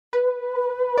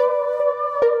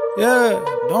Yeah,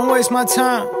 don't waste my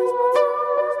time.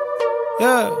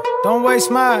 Yeah, don't waste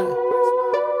mine.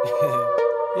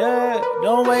 Yeah,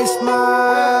 don't waste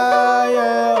my,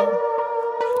 yeah.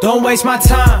 Don't waste my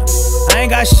time. I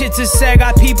ain't got shit to say, I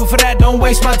got people for that, don't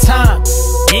waste my time.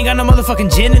 You ain't got no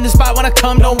motherfucking gin in the spot when I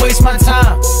come, don't waste my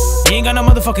time. You ain't got no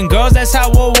motherfucking girls, that's how,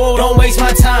 whoa, whoa, don't waste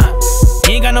my time.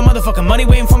 You ain't got no motherfucking money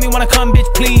waiting for me when I come,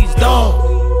 bitch, please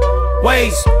don't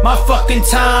waste my fucking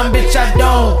time, bitch, I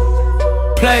don't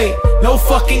play no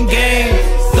fucking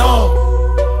games.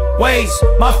 Don't waste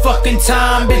my fucking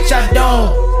time, bitch, I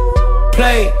don't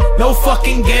play no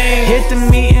fucking game. Hit the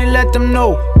meeting, let them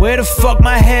know where the fuck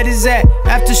my head is at.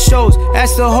 After shows,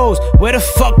 ask the host where the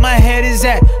fuck my head is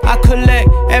at. I collect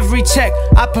every check,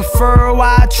 I prefer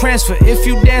why I transfer. If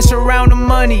you dance around the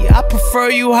money, I prefer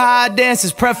you how I dance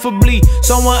is preferably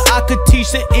someone I could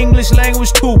teach the English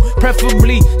language to.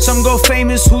 Preferably some girl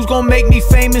famous who's gonna make me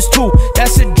famous too.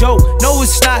 That's a joke, no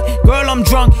it's not, girl I'm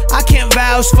drunk, I can't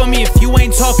vouch for me. If you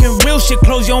ain't talking real shit,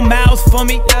 close your mouth for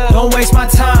me. Don't waste my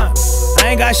time.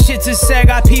 I ain't got shit to say, I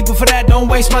got people for that, don't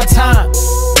waste my time.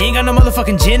 You ain't got no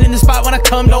motherfucking gin in the spot when I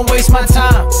come, don't waste my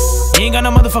time. You ain't got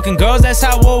no motherfucking girls, that's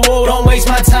how, whoa, whoa, don't waste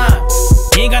my time.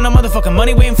 You ain't got no motherfucking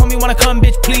money waiting for me when I come,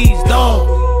 bitch, please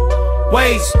don't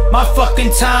waste my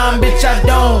fucking time, bitch, I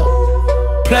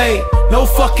don't play no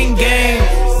fucking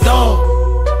games.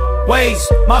 Don't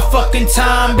waste my fucking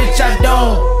time, bitch, I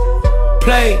don't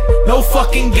play no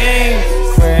fucking games.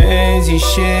 Crazy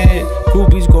shit,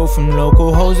 groupies go from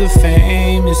local hoes to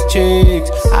famous chicks.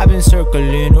 I've been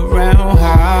circling around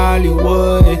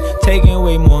Hollywood, taking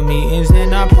way more meetings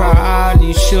than I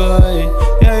probably should.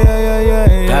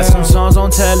 Yeah. Got some songs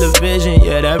on television,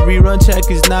 yeah, that rerun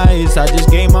check is nice. I just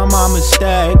gave my mom a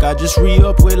stack, I just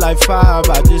re-up with like 5.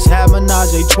 I just have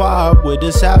menage a trois with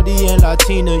a Saudi and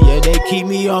Latina. Yeah, they keep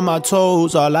me on my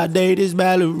toes, all I date is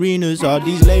ballerinas. All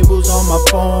these labels on my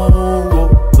phone,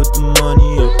 whoa, put the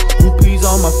money up. Groupies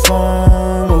on my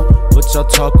phone, whoa, what y'all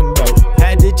talking about?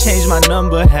 Had to change my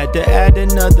number, had to add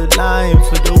another line.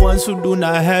 For the ones who do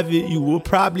not have it, you were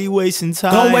probably wasting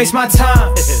time. Don't waste my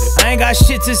time. I ain't got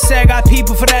shit to say, I got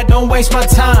people for that, don't waste my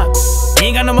time. You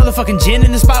ain't got no motherfucking gin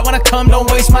in the spot when I come, don't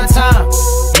waste my time.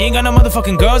 You ain't got no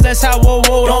motherfucking girls, that's how, whoa,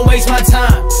 whoa, don't waste my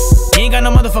time. You ain't got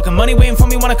no motherfucking money waiting for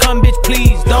me when I come, bitch,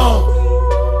 please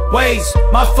don't waste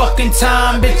my fucking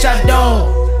time, bitch, I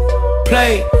don't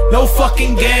play no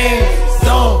fucking games.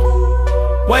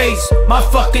 Don't waste my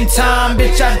fucking time,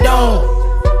 bitch, I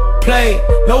don't play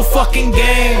no fucking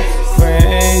games.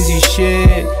 Crazy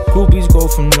shit, groupies go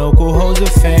from local hoes to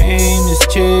famous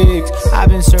chicks. I've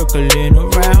been circling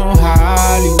around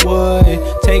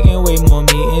Hollywood, taking way more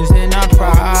meetings than I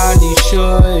probably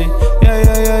should.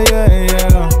 Yeah.